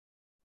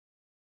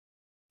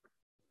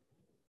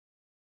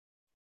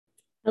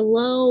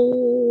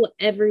Hello,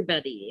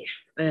 everybody.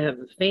 I have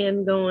a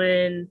fan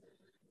going,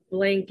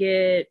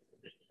 blanket,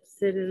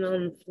 sitting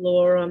on the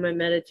floor on my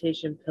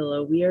meditation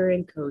pillow. We are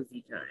in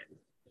cozy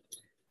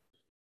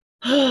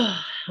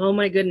time. Oh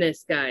my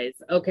goodness, guys.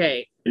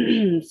 Okay.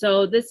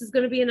 So this is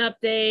going to be an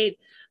update.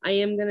 I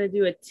am going to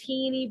do a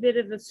teeny bit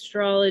of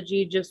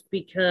astrology just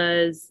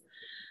because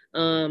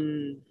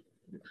um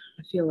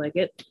I feel like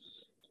it.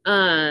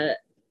 Uh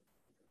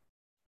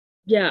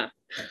yeah.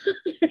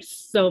 There's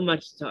so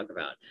much to talk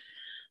about.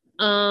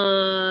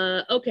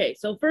 Okay,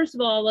 so first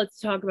of all, let's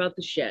talk about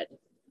the shed.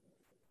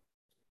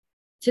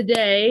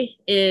 Today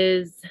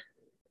is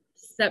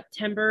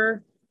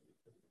September,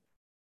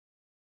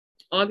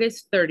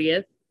 August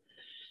 30th,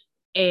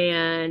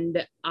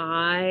 and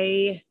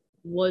I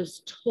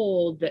was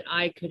told that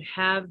I could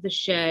have the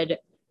shed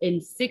in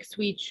 6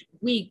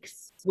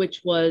 weeks,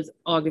 which was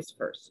August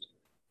 1st.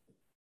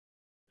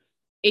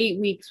 8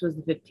 weeks was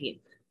the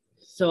 15th.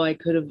 So I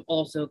could have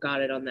also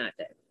got it on that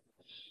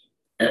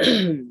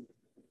day.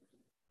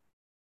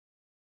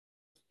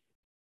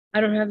 I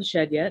don't have the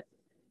shed yet.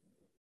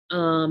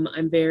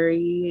 I'm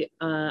very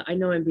I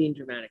know I'm being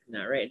dramatic in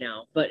that right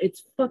now, but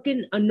it's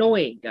fucking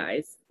annoying,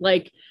 guys.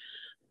 Like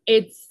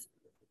it's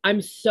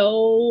I'm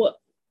so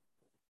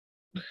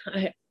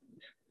I,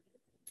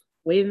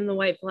 waving the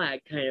white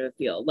flag kind of a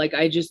feel. Like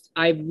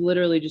I've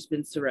literally just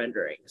been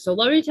surrendering. So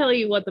let me tell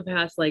you what the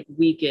past like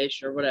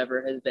weekish or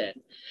whatever has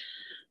been.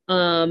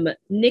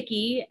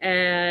 Nikki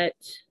at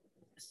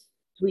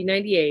Sweet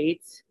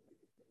 98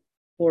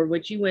 for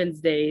Witchy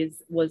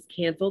Wednesdays was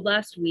canceled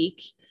last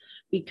week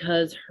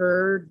because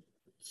her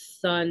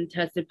son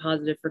tested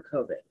positive for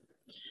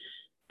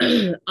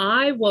COVID.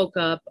 I woke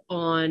up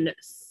on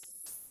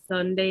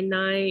Sunday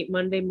night,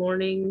 Monday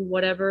morning,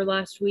 whatever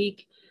last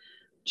week,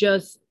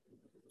 just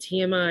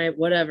TMI,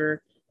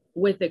 whatever,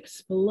 with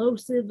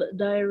explosive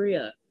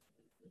diarrhea.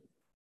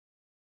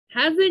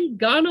 Hasn't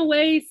gone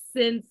away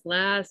since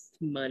last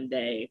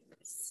Monday.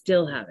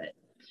 Still have it.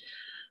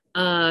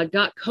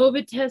 Got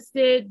COVID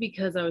tested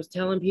because I was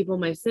telling people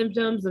my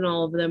symptoms, and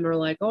all of them are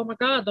like, oh my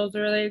God, those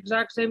are the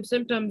exact same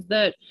symptoms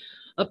that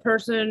a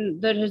person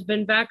that has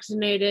been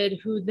vaccinated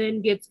who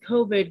then gets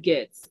COVID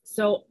gets.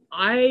 So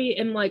I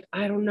am like,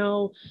 I don't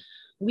know.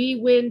 We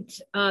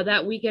went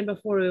that weekend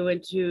before we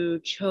went to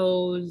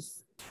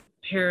Cho's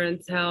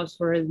parents' house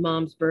for his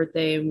mom's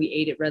birthday and we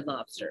ate at Red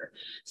Lobster.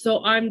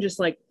 So I'm just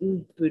like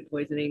food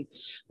poisoning.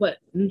 But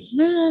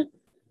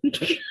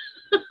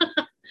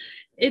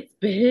it's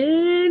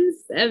been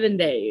 7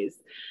 days.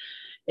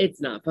 It's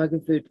not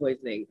fucking food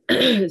poisoning.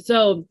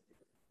 So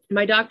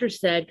my doctor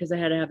said, because I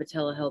had to have a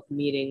telehealth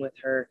meeting with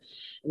her,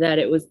 that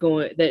it was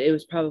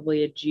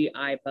probably a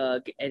GI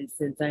bug, and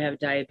since I have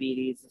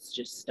diabetes, it's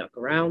just stuck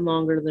around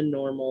longer than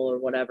normal or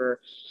whatever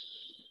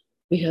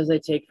because they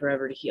take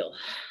forever to heal.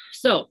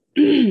 So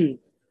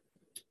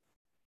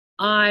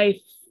I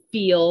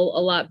feel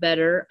a lot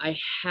better. I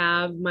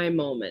have my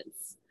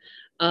moments.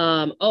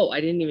 Oh,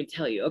 I didn't even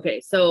tell you. Okay,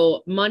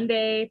 so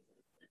Monday,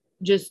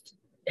 just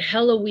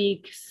hella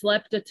week,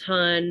 slept a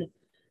ton.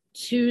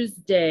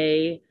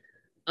 Tuesday,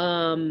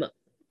 um,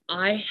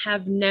 I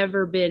have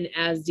never been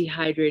as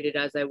dehydrated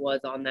as I was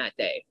on that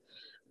day.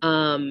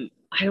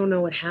 I don't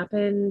know what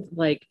happened,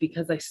 like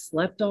because I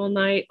slept all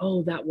night.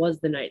 Oh, that was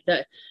the night.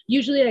 That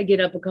usually I get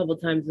up a couple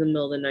times in the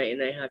middle of the night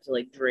and I have to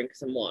like drink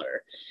some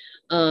water.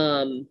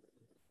 Um,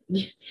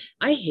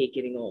 I hate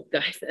getting old,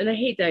 guys, and I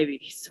hate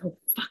diabetes so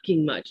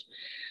fucking much.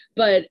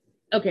 But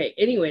okay,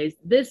 anyways,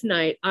 this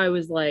night I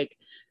was like,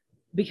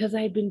 because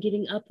I had been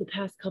getting up the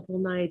past couple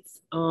nights.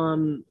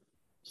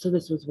 So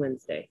this was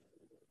Wednesday.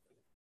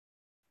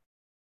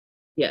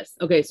 Yes.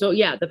 Okay. So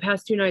yeah, the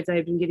past 2 nights I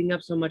have been getting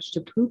up so much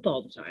to poop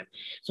all the time.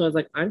 So I was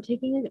like, I'm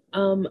taking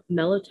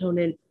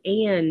melatonin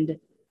and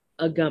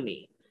a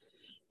gummy,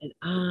 and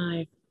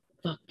I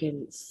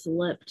fucking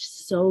slept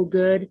so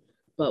good,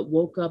 but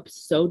woke up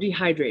so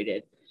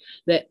dehydrated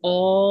that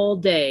all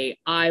day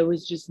I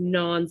was just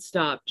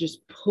nonstop,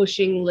 just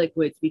pushing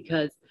liquids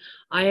because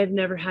I have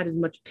never had as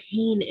much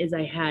pain as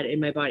I had in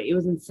my body. It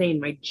was insane.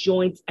 My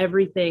joints,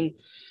 everything.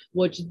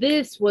 Which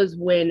this was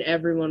when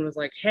everyone was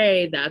like,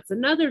 hey, that's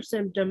another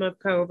symptom of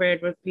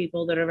COVID with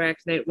people that are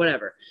vaccinated,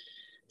 whatever.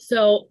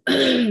 So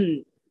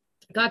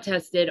got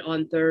tested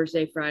on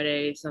Thursday,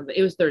 Friday, something.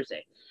 It was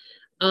Thursday.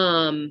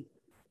 Um,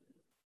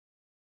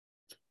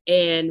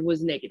 and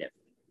was negative.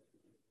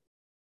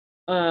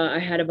 I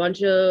had a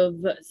bunch of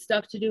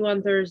stuff to do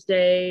on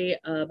Thursday,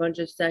 a bunch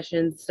of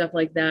sessions, stuff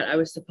like that. I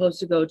was supposed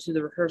to go to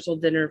the rehearsal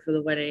dinner for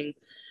the wedding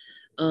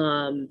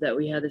that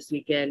we had this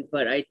weekend,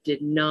 but I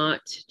did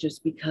not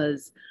just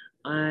because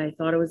I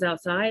thought it was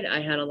outside.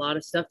 I had a lot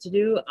of stuff to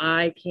do.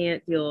 I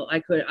can't deal.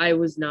 I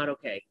was not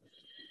okay.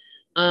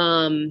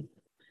 Um,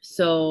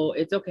 so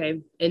it's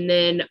okay. And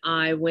then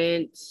I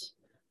went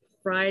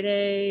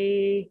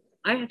Friday.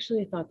 I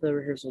actually thought the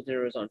rehearsal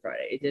dinner was on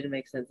Friday. It didn't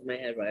make sense in my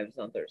head why it was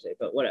on Thursday,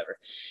 but whatever.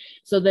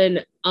 So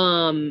then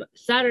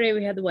Saturday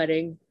we had the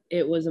wedding.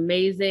 It was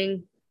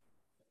amazing.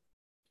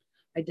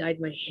 I dyed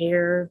my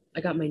hair.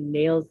 I got my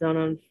nails done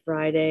on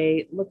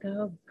Friday. Look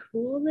how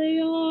cool they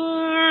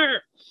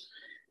are.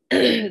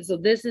 So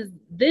this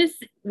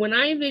when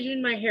I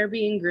envisioned my hair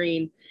being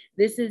green,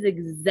 this is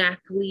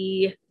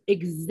exactly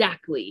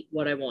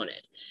what I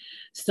wanted.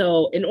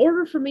 So in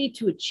order for me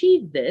to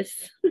achieve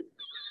this,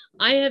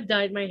 I have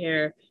dyed my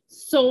hair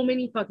so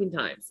many fucking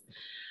times.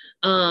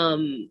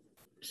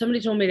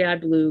 Somebody told me to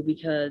add blue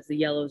because the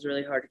yellow is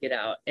really hard to get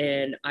out.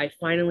 And I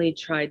finally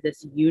tried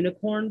this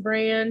unicorn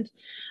brand.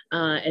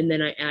 And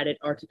then I added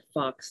Arctic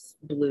Fox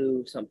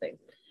blue something.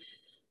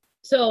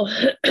 So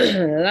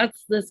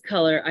that's this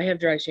color. I have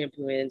dry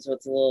shampoo in, so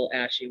it's a little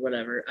ashy,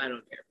 whatever. I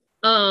don't care.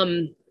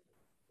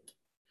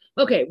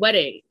 Okay,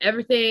 wedding.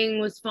 Everything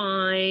was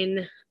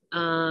fine.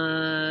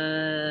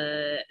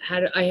 I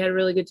had a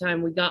really good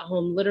time. We got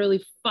home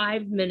literally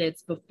 5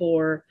 minutes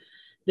before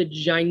the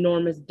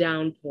ginormous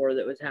downpour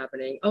that was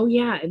happening. Oh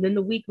yeah, and then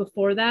the week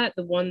before that,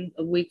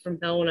 a week from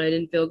hell when I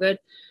didn't feel good,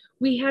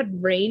 we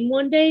had rain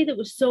one day that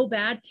was so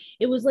bad.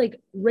 It was like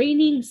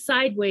raining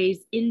sideways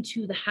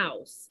into the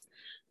house.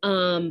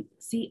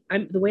 See,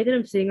 I'm the way that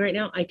I'm sitting right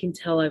now, I can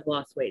tell I've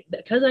lost weight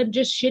because I'm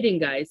just shitting,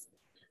 guys.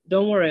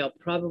 Don't worry, I'll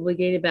probably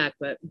gain it back,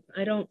 but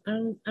I don't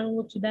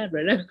look too bad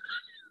right now.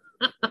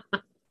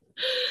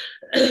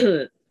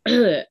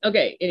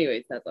 Okay,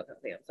 anyways, that's not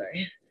something. I'm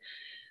sorry.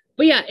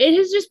 But yeah, it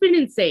has just been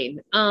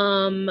insane.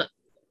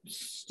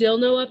 Still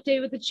no update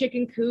with the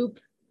chicken coop.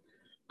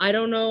 I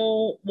don't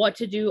know what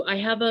to do. I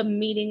have a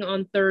meeting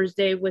on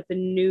Thursday with a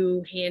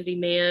new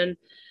handyman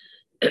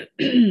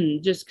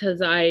just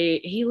because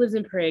he lives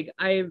in Prague.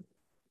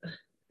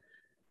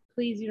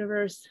 Please,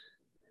 universe,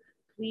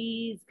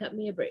 please cut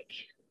me a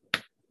break.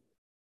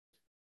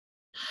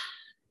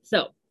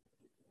 So,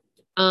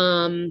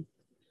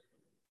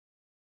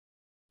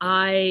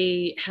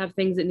 I have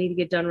things that need to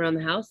get done around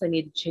the house. I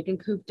need the chicken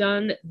coop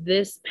done.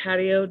 This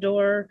patio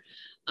door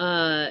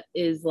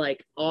is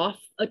like off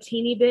a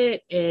teeny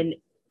bit, and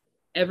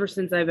ever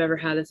since I've ever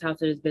had this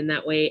house, it has been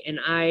that way, and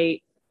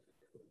I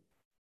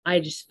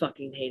just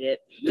fucking hate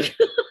it.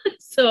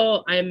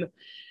 So I'm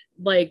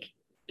like,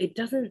 it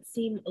doesn't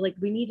seem like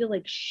we need to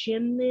like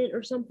shim it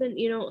or something,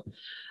 you know.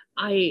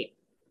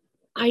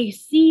 I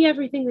see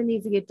everything that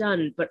needs to get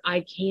done, but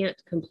I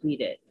can't complete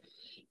it.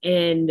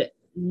 And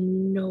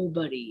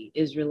nobody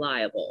is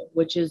reliable,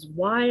 which is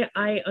why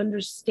I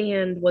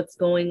understand what's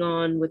going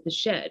on with the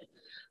shed.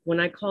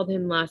 When I called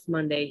him last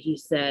Monday, he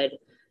said,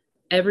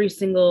 every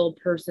single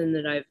person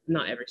that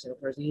not every single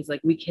person, he's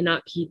like, we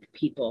cannot keep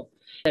people.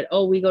 That,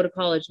 oh, we go to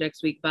college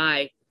next week,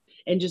 bye.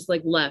 And just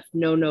like left,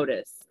 no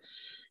notice.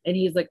 And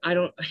he's like,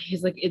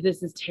 he's like,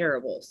 this is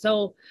terrible.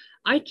 So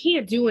I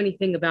can't do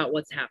anything about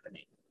what's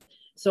happening.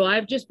 So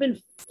I've just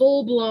been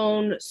full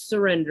blown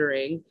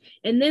surrendering.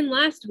 And then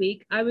last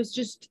week, I was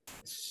just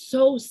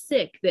so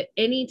sick that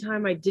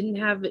anytime I didn't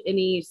have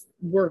any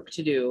work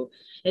to do,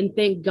 and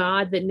thank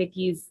God that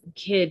Nikki's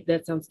kid,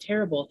 that sounds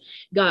terrible,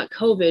 got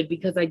COVID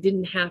because I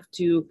didn't have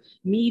to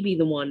be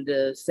the one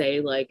to say,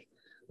 like,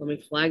 let me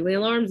flag the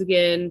alarms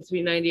again,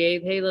 Sweet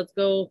 98. Hey, let's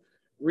go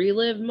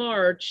relive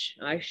March.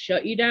 I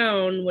shut you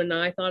down when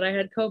I thought I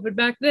had COVID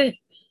back then.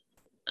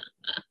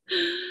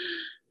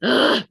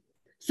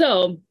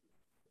 So,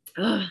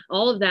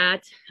 all of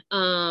that.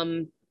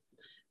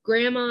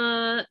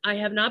 Grandma, I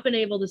have not been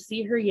able to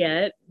see her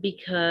yet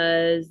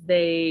because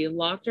they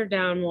locked her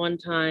down one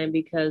time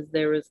because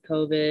there was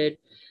COVID.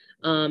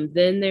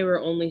 Then they were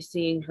only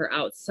seeing her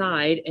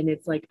outside, and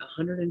it's like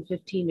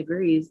 115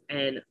 degrees,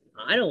 and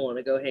I don't want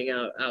to go hang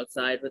out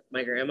outside with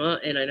my grandma,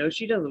 and I know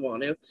she doesn't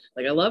want to.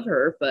 Like, I love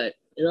her, but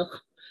ugh.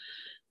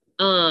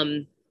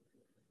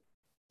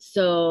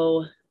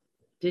 So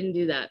didn't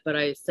do that, but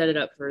I set it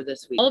up for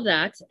this week. All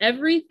that,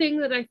 everything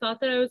that I thought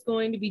that I was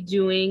going to be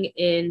doing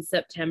in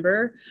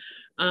September,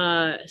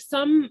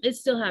 some is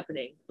still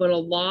happening, but a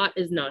lot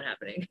is not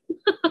happening.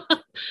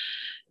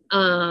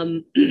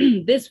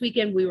 This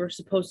weekend we were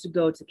supposed to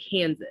go to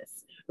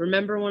Kansas.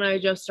 Remember when I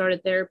just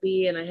started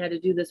therapy and I had to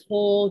do this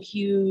whole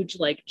huge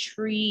like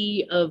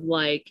tree of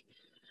like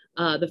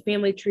the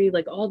family tree,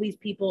 like all these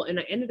people,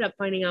 and I ended up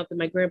finding out that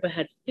my grandpa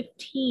had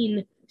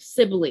 15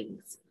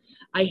 siblings.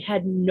 I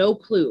had no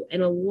clue,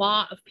 and a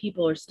lot of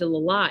people are still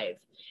alive.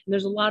 And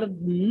there's a lot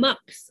of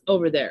mucks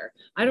over there.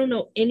 I don't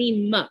know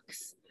any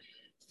mucks.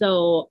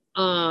 So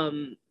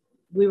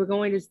we were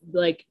going to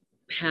like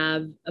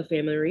have a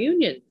family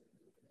reunion,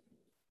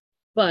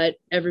 but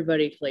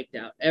everybody flaked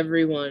out.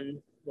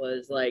 Everyone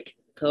was like,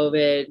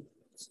 COVID,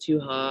 it's too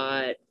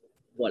hot,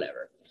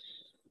 whatever.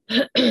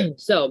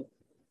 So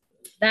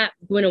that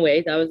went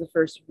away. That was the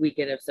first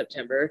weekend of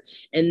September.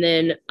 And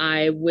then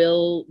I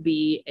will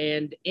be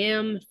and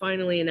am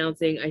finally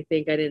announcing, I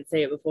think I didn't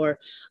say it before,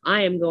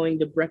 I am going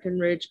to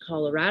Breckenridge,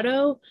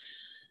 Colorado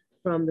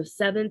from the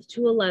 7th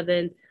to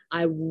 11th.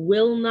 I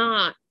will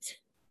not,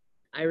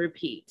 I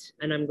repeat,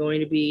 and I'm going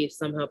to be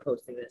somehow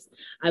posting this,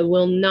 I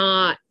will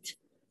not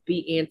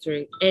be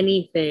answering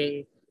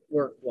anything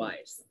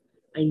work-wise.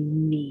 I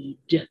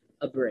need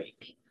a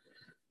break.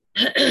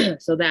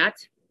 So that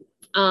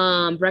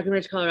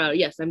Breckenridge, Colorado.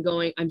 Yes, I'm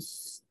going. I'm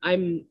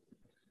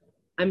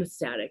I'm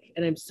ecstatic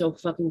and I'm so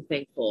fucking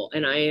thankful.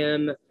 And I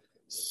am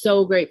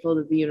so grateful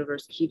that the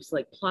universe keeps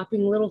like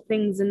plopping little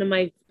things into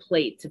my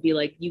plate to be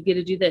like, you get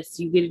to do this,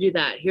 you get to do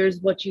that. Here's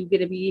what you get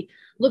to be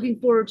looking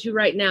forward to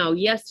right now.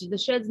 Yes, the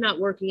shed's not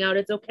working out.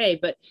 It's okay.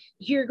 But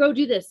here, go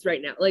do this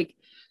right now. Like,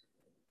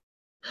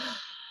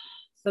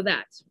 so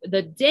that's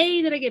the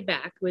day that I get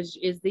back, which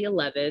is the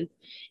 11th,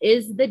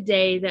 is the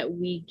day that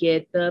we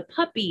get the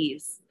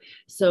puppies.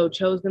 So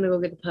Cho's gonna go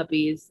get the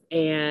puppies,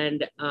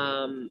 and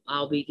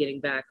I'll be getting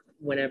back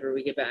whenever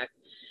we get back.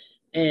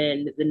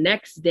 And the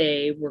next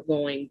day, we're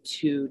going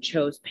to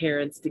Cho's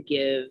parents to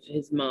give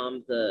his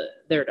mom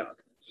their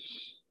dog.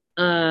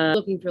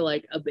 Looking for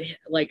like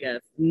a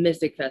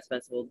Mystic Fest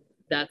festival.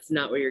 That's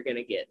not what you're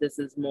gonna get. This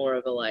is more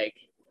of a like,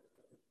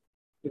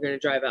 you're going to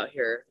drive out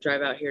here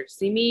to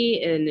see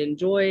me and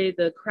enjoy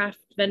the craft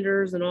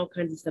vendors and all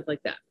kinds of stuff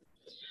like that.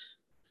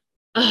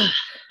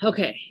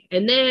 Okay.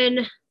 And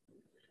then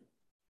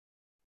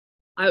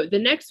the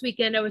next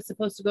weekend, I was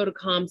supposed to go to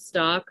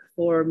Comstock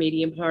for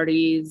medium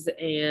parties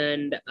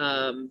and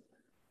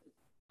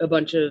a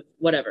bunch of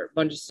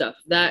stuff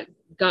that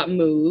got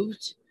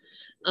moved.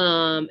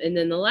 And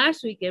then the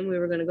last weekend, we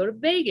were going to go to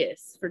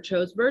Vegas for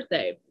Cho's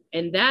birthday.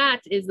 And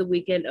that is the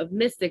weekend of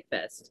Mystic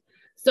Fest.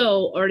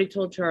 So already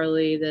told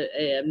Charlie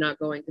that I'm not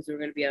going because we're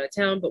going to be out of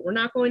town, but we're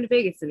not going to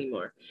Vegas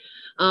anymore.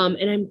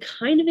 And I'm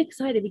kind of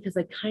excited because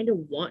I kind of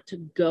want to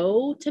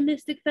go to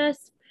Mystic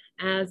Fest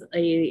as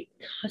a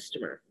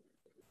customer.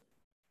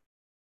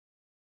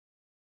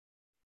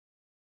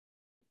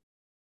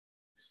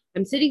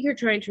 I'm sitting here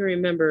trying to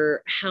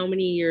remember how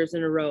many years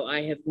in a row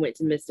I have went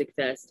to Mystic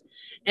Fest.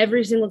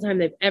 Every single time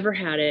they've ever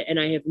had it, and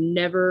I have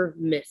never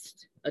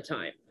missed a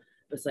time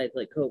besides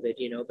like COVID,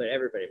 but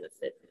everybody missed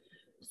it.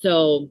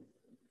 So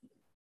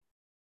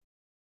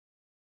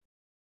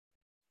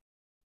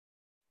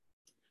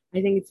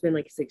I think it's been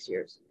like 6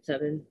 years,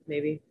 7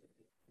 maybe.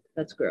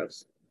 That's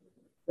gross.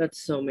 That's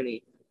so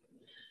many.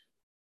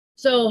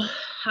 So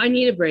I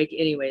need a break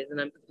anyways, and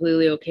I'm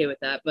completely okay with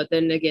that. But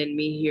then again,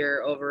 me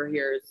over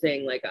here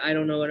saying like, I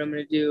don't know what I'm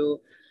gonna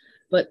do,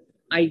 but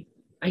I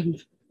I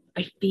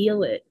I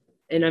feel it,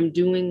 and I'm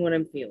doing what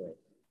I'm feeling.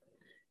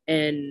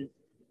 And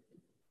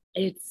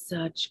it's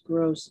such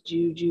gross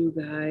juju,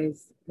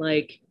 guys.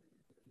 Like,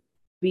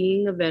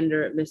 being a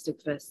vendor at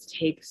Mystic Fest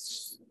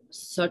takes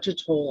such a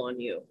toll on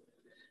you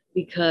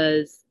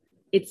because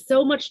it's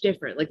so much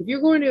different. Like, if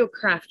you're going to a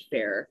craft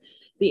fair,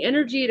 the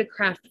energy at a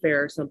craft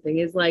fair or something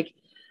is like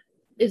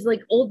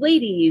old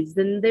ladies,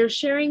 and they're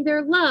sharing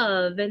their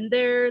love, and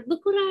they're,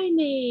 look what I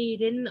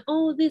made, and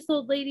oh, this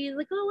old lady is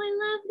like, oh,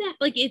 I love that.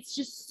 Like, it's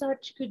just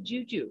such good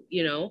juju.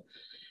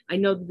 I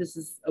know that this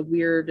is a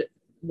weird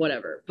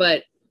whatever,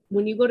 but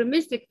when you go to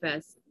Mystic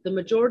Fest, the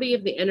majority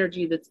of the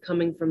energy that's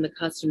coming from the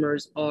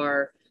customers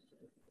are,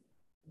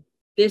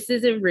 this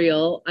isn't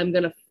real, I'm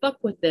gonna fuck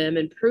with them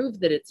and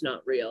prove that it's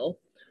not real,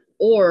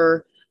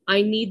 or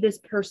I need this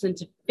person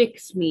to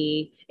fix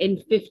me in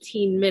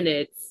 15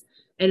 minutes,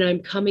 and I'm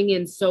coming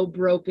in so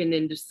broken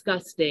and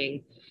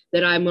disgusting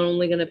that I'm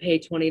only going to pay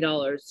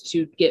 $20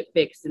 to get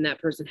fixed, and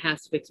that person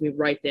has to fix me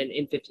right then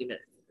in 15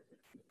 minutes.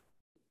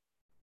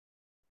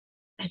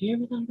 Have you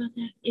ever thought about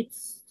that?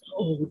 It's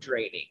so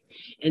draining.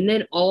 And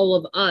then all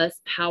of us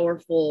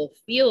powerful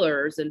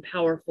feelers and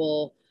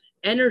powerful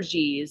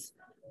energies,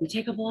 we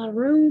take up a lot of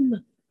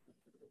room.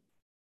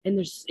 And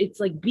it's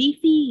like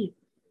beefy.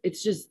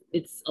 It's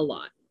a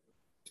lot.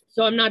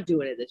 So I'm not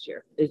doing it this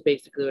year, is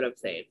basically what I'm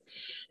saying.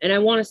 And I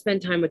want to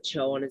spend time with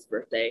Cho on his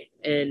birthday,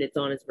 and it's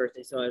on his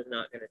birthday, so I'm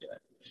not going to do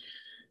it.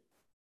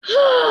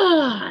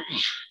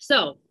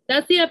 So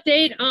that's the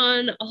update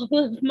on all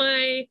of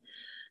my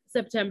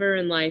September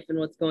in life and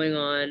what's going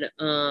on.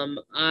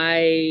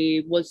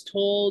 I was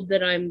told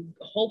that I'm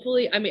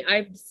hopefully,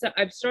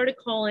 I've started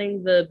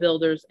calling the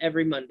builders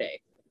every Monday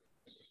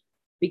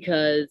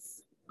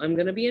because I'm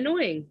going to be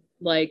annoying.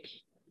 Like,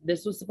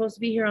 this was supposed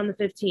to be here on the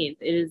 15th.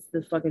 It is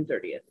the fucking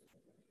 30th.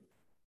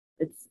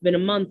 It's been a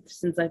month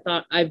since I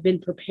thought I've been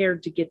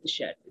prepared to get the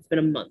shed. It's been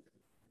a month.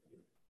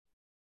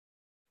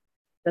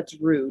 That's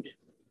rude.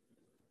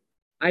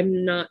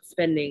 I'm not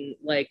spending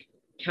like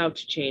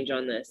couch change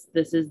on this.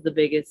 This is the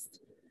biggest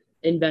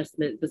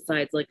investment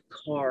besides like a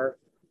car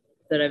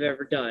that I've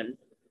ever done.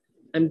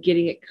 I'm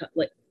getting it cut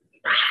like,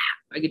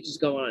 I could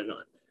just go on and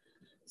on.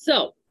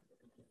 So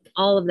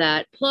all of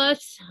that.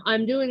 Plus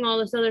I'm doing all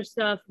this other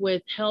stuff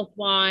with health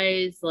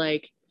wise,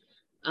 like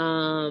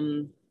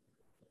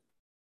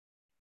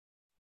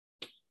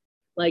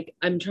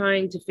I'm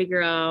trying to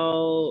figure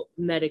out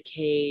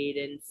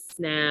Medicaid and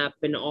SNAP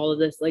and all of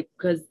this, like,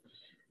 because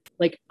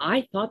like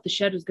I thought the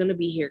shed was going to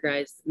be here,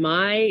 guys.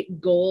 My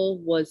goal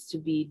was to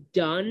be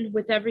done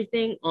with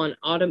everything on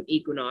autumn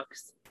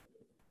equinox.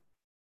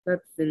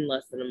 That's in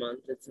less than a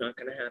month. It's not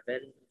going to happen.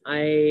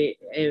 I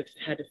have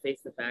had to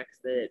face the facts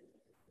that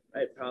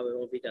I probably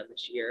won't be done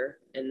this year,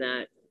 and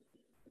that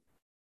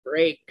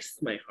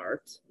breaks my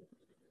heart.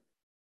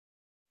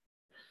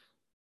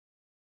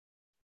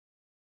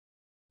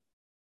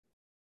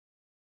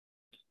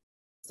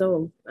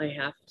 So I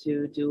have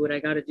to do what I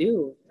got to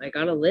do. I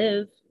got to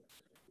live.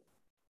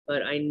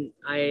 but I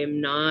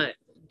am not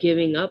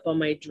giving up on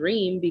my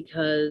dream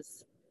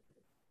because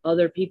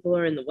other people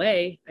are in the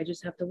way. I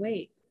just have to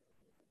wait.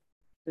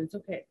 It's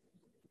okay.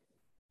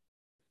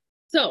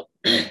 So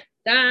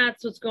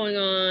that's what's going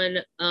on.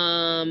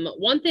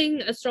 One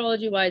thing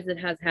astrology wise that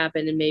has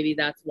happened, and maybe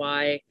that's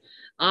why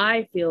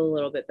I feel a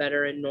little bit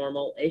better and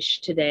normal-ish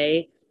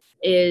today,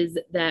 is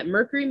that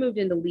Mercury moved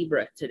into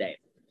Libra today.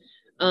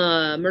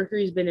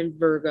 Mercury's been in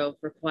Virgo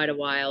for quite a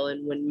while,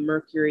 and when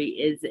Mercury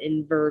is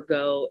in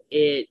Virgo,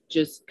 it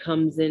just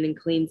comes in and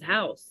cleans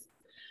house.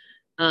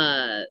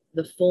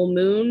 The full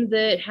moon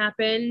that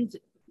happened,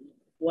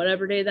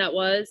 whatever day that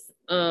was,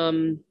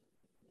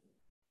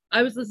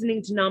 I was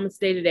listening to Namaste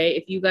today.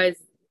 If you guys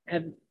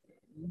have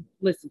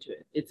listened to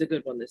it, it's a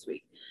good one this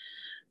week.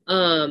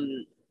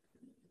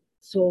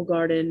 Soul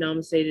Garden,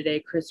 Namaste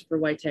today, Christopher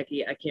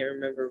Witecki. I can't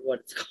remember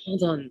what it's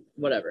called on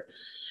whatever.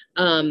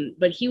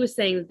 But he was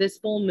saying that this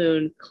full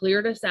moon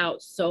cleared us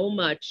out so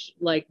much,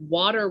 like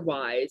water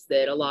wise,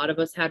 that a lot of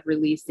us had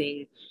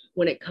releasing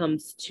when it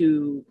comes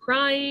to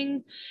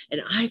crying.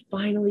 And I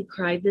finally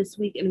cried this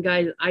week. And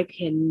guys, I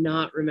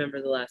cannot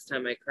remember the last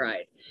time I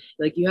cried.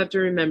 Like, you have to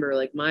remember,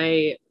 like,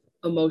 my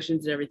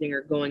emotions and everything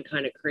are going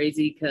kind of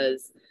crazy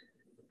because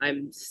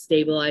I'm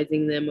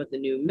stabilizing them with a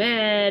new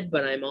med,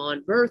 but I'm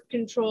on birth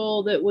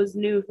control that was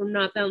new from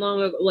not that long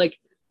ago. Like,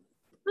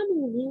 I'm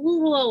a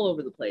little all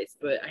over the place,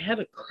 but I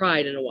haven't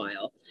cried in a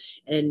while.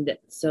 And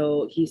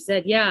so he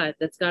said, yeah,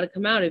 that's got to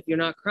come out. If you're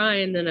not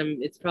crying, then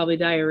it's probably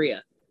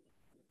diarrhea.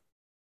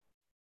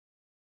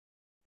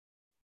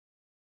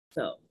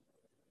 So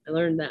I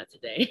learned that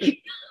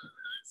today.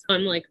 So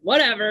I'm like,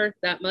 whatever,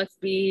 that's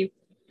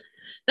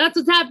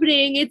what's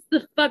happening. It's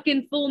the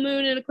fucking full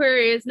moon in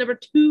Aquarius, number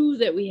 2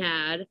 that we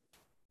had.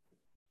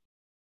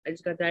 I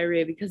just got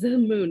diarrhea because of the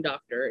moon,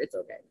 doctor. It's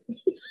okay.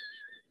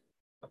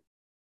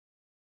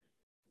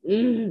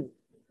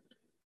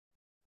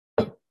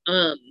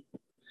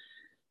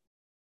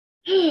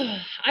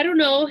 I don't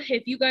know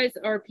if you guys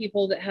are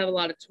people that have a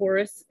lot of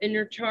Taurus in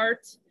your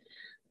chart.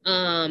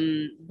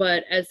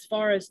 But as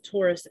far as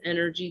Taurus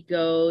energy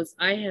goes,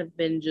 I have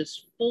been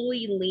just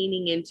fully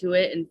leaning into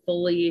it and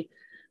fully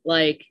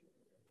like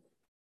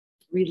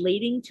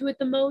relating to it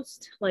the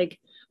most. Like,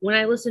 when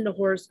I listen to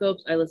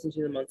horoscopes, I listen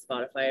to them on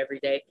Spotify every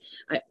day.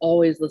 I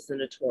always listen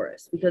to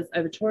Taurus because I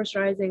have a Taurus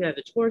rising, I have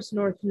a Taurus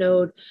North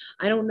Node.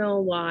 I don't know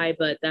why,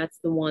 but that's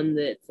the one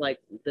that's like,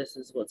 this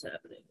is what's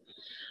happening.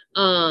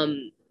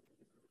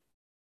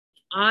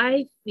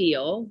 I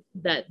feel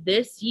that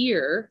this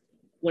year,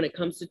 when it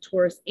comes to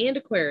Taurus and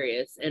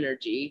Aquarius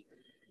energy,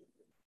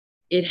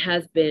 it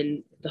has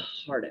been the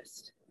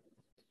hardest.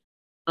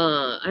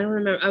 I don't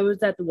remember. I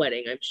was at the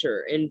wedding, I'm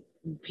sure, and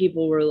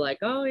people were like,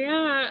 oh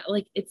yeah,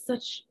 like it's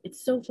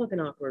so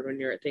fucking awkward when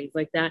you're at things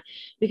like that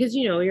because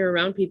you're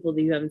around people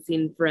that you haven't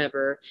seen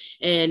forever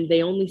and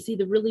they only see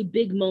the really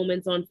big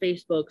moments on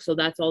Facebook, so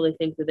that's all they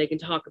think that they can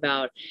talk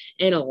about.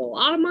 And a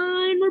lot of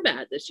mine were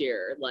bad this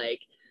year,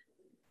 like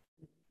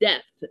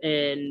death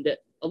and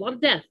a lot of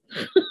death.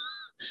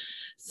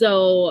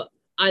 So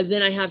I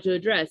have to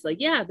address, like,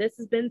 yeah, this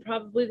has been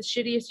probably the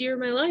shittiest year of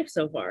my life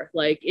so far.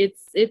 Like,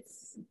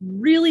 it's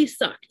really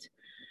sucked.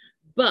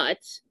 But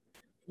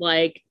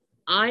like,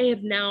 I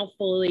have now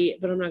fully,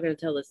 but I'm not going to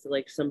tell this to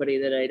like somebody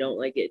that I don't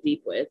like get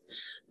deep with.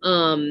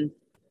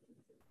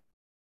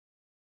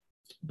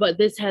 But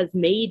this has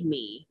made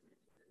me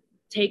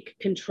take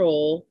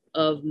control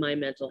of my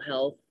mental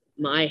health,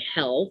 my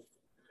health,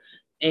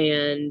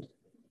 and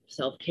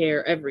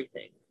self-care,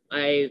 everything.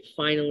 I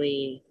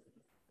finally,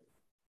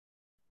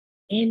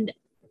 and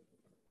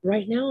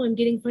right now I'm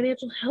getting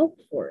financial help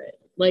for it.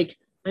 Like,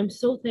 I'm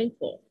so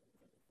thankful.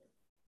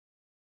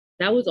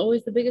 That was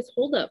always the biggest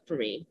holdup for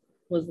me,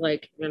 was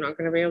like, you're not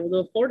going to be able to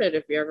afford it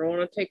if you ever want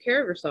to take care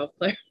of yourself,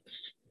 Claire.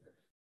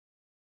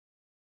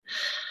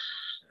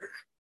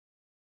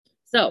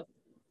 So,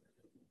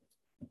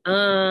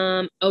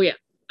 oh yeah,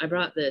 I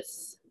brought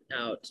this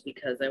out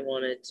because I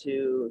wanted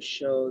to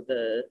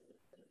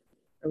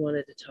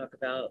talk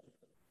about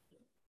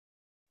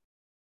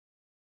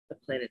the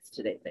planets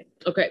today thing.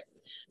 Okay,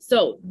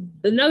 so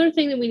another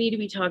thing that we need to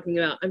be talking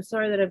about, I'm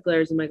sorry that I have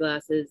glares in my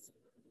glasses.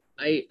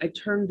 I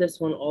turned this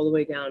one all the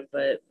way down,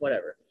 but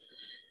whatever.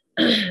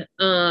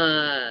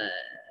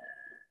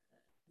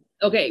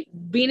 Okay,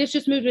 Venus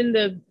just moved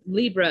into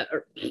Libra,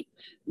 or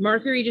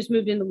Mercury just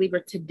moved into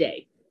Libra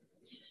today.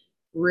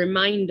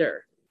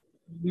 Reminder,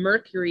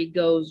 Mercury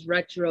goes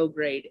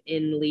retrograde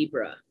in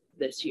Libra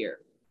this year,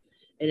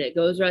 and it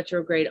goes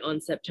retrograde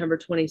on September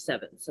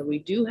 27th. So we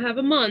do have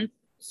a month,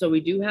 so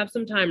we do have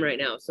some time right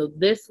now. So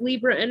this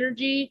Libra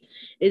energy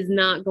is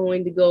not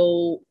going to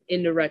go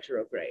into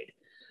retrograde.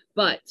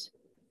 But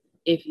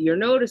if you're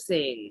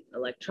noticing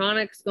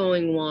electronics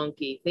going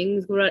wonky,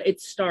 things go,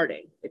 it's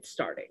starting.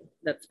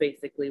 That's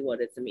basically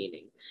what it's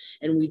meaning.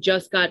 And we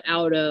just got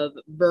out of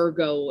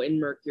Virgo and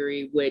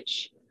Mercury,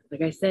 which,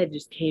 like I said,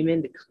 just came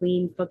in to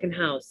clean fucking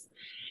house.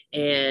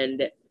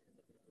 And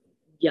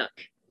yuck,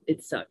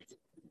 it sucked.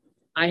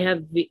 I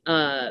have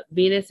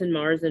Venus and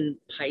Mars in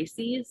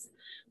Pisces,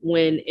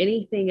 when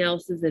anything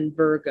else is in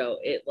Virgo,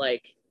 it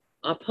like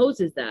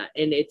opposes that.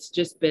 And it's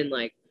just been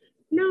like,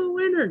 no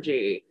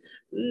energy,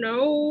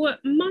 no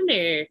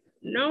money,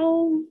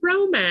 no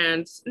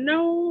romance,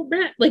 no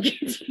bet. Like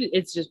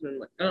it's just been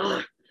like,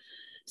 ugh.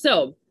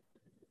 So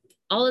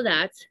all of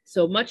that.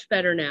 So much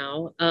better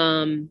now.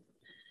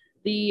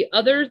 The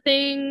other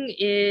thing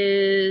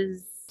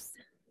is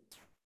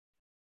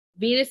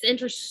Venus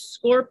enters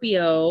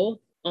Scorpio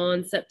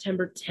on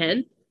September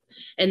 10th,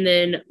 and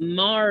then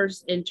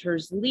Mars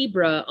enters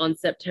Libra on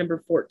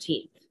September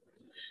 14th.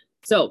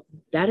 So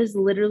that is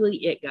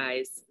literally it,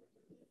 guys.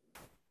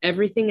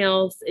 Everything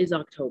else is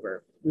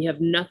October. We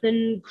have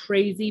nothing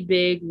crazy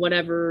big,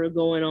 whatever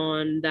going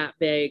on that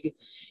big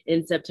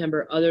in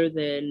September other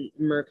than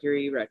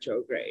Mercury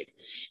retrograde.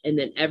 And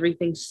then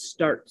everything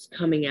starts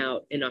coming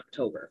out in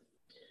October.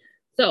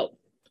 So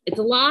it's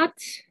a lot.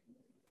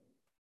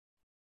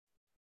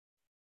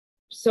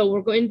 So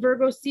we're going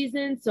Virgo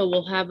season. So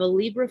we'll have a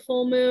Libra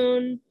full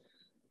moon,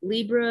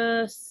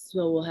 Libra.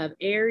 So we'll have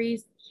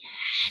Aries.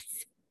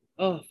 Yes.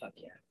 Oh, fuck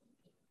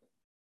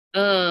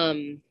yeah.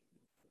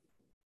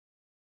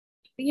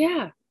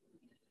 Yeah.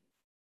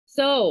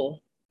 So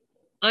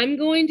I'm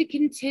going to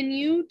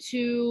continue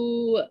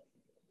to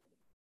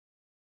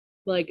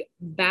like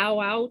bow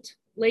out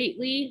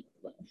lately.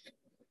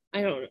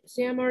 I don't know.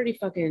 See, I'm already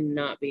fucking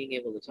not being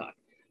able to talk.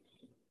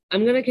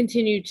 I'm going to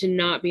continue to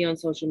not be on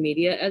social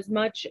media as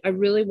much. I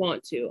really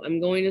want to.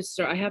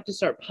 I have to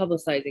start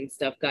publicizing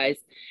stuff, guys.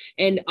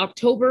 And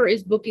October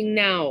is booking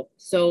now.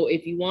 So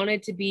if you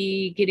wanted to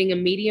be getting a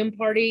medium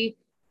party,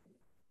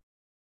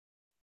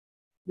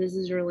 this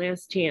is your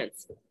last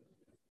chance.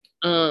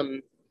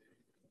 I'm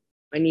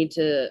going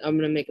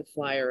to make a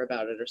flyer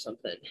about it or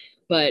something.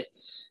 But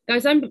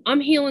guys, I'm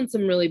healing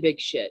some really big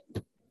shit.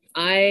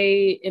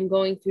 I am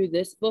going through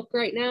this book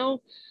right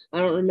now. I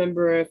don't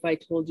remember if I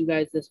told you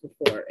guys this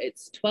before.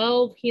 It's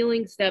 12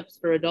 Healing Steps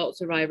for Adult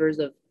Survivors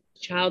of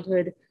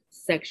Childhood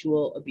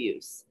Sexual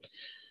Abuse.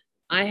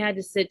 I had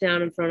to sit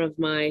down in front of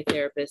my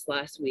therapist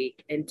last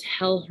week and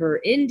tell her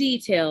in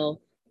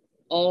detail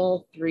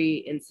all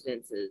 3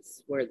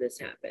 incidences where this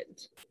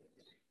happened.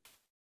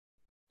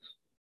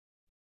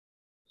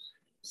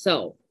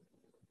 So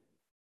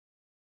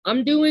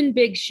I'm doing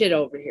big shit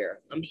over here.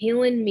 I'm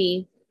healing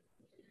me.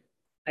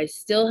 I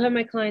still have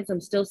my clients. I'm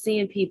still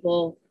seeing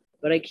people,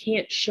 but I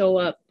can't show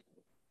up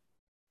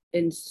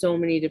in so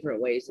many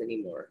different ways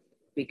anymore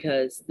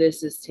because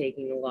this is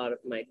taking a lot of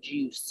my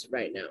juice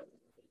right now.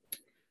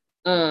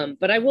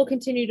 But I will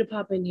continue to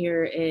pop in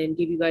here and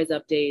give you guys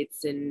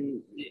updates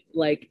and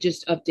like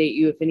just update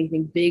you if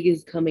anything big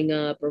is coming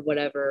up or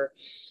whatever.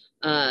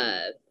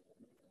 And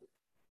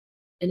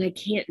I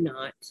can't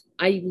not.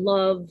 I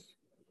love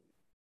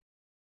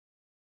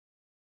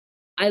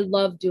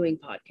doing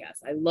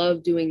podcasts. I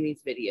love doing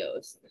these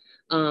videos.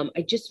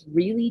 I just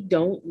really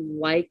don't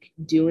like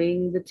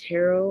doing the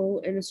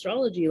tarot and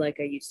astrology like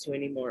I used to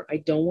anymore. I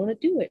don't want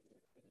to do it.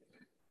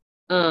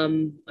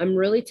 I'm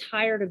really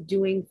tired of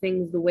doing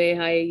things the way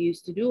I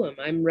used to do them.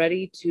 I'm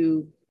ready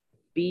to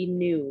be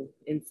new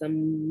in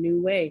some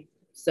new way.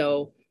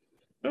 So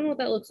I don't know what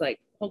that looks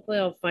like. Hopefully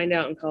I'll find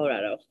out in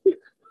Colorado.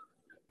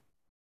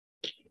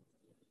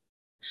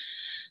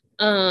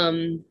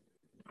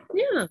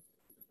 Yeah.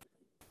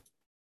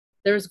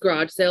 There was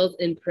garage sales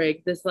in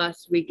Prague this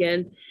last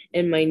weekend,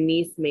 and my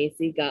niece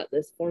Macy got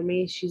this for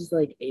me. She's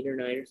like 8 or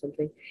 9 or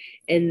something,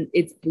 and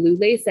it's blue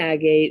lace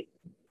agate.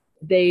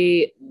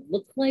 They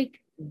look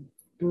like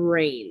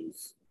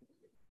brains.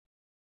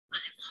 I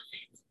love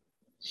it.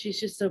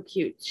 She's just so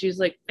cute. She's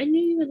like, I knew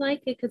you would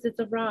like it because it's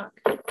a rock.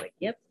 I was like,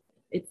 yep,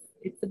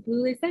 it's a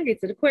blue lace agate.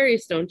 It's an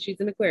Aquarius stone. She's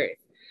an Aquarius.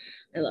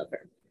 I love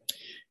her.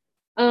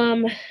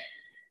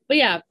 But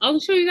yeah, I'll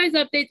show you guys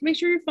updates. Make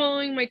sure you're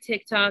following my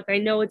TikTok. I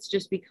know it's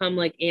just become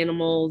like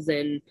animals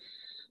and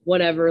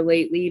whatever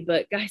lately,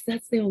 but guys,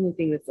 that's the only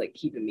thing that's like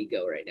keeping me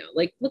go right now.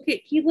 Like, look at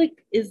he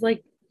like is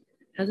like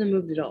hasn't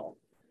moved at all.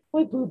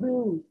 Why boo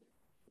boo?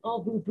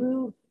 Oh boo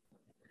boo.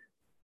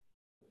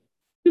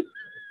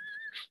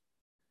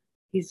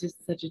 He's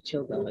just such a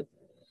chill dog.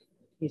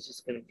 He's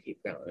just gonna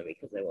keep growling at me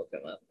because I woke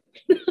him up.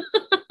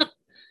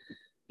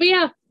 But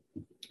yeah,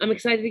 I'm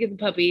excited to get the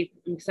puppy.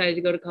 I'm excited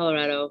to go to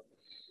Colorado.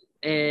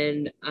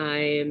 And I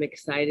am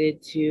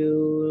excited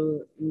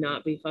to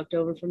not be fucked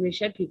over from these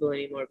shed people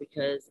anymore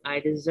because I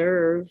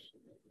deserve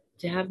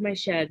to have my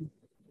shed.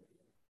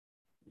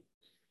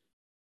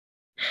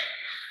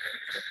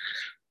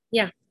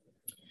 Yeah.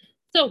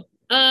 So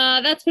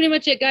that's pretty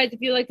much it, guys.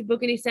 If you'd like to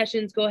book any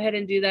sessions, go ahead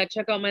and do that.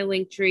 Check out my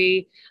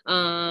Linktree.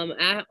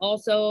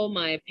 Also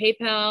my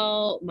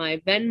PayPal, my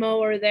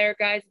Venmo are there,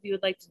 guys. If you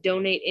would like to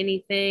donate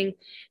anything,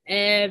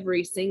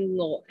 every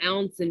single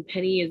ounce and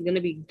penny is going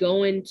to be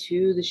going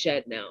to the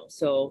shed now.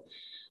 So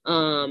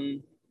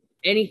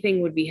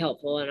anything would be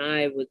helpful and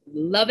I would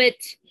love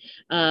it.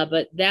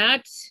 But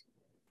that,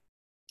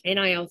 and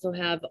I also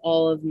have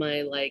all of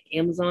my like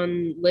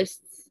Amazon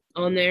lists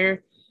on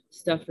there.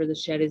 Stuff for the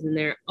shed is in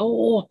there.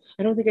 Oh,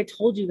 I don't think I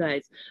told you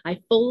guys. I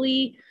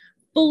fully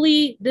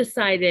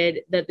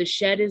decided that the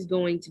shed is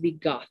going to be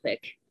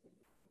gothic.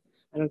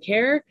 I don't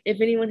care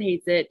if anyone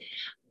hates it.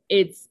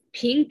 It's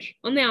pink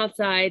on the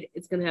outside.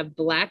 It's going to have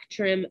black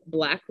trim,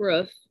 black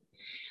roof.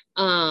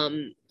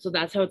 So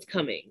that's how it's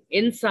coming.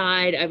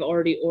 Inside, I've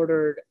already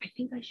ordered, I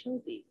think I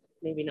showed these,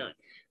 maybe not,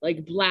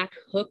 like black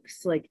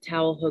hooks, like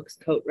towel hooks,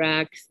 coat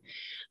racks.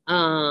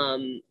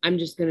 I'm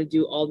just gonna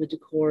do all the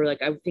decor.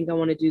 Like I think I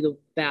want to do the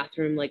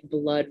bathroom like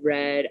blood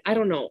red. I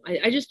don't know.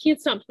 I just can't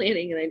stop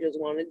planning and I just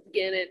wanted to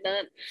get it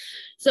done.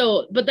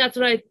 So, but that's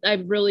what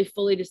I've really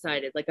fully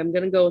decided. Like I'm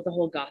gonna go with the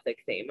whole gothic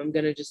theme. I'm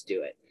gonna just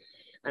do it.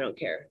 I don't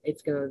care.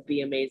 It's going to be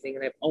amazing.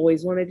 And I've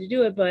always wanted to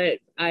do it, but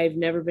I've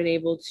never been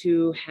able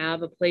to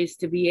have a place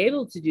to be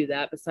able to do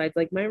that besides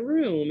like my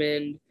room.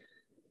 And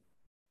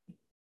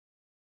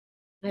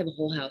I have a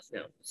whole house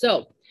now.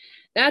 So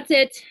that's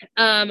it.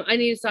 I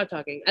need to stop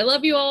talking. I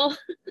love you all.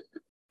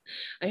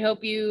 I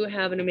hope you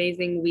have an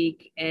amazing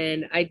week.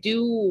 And I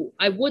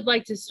would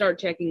like to start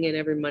checking in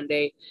every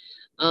Monday.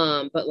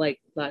 But like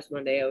last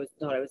Monday,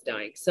 thought I was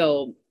dying.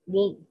 So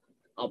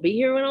I'll be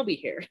here when I'll be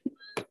here.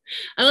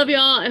 I love you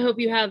all. I hope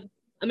you have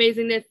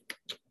amazingness.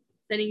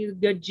 Sending you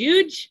good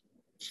juge.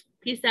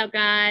 Peace out,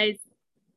 guys.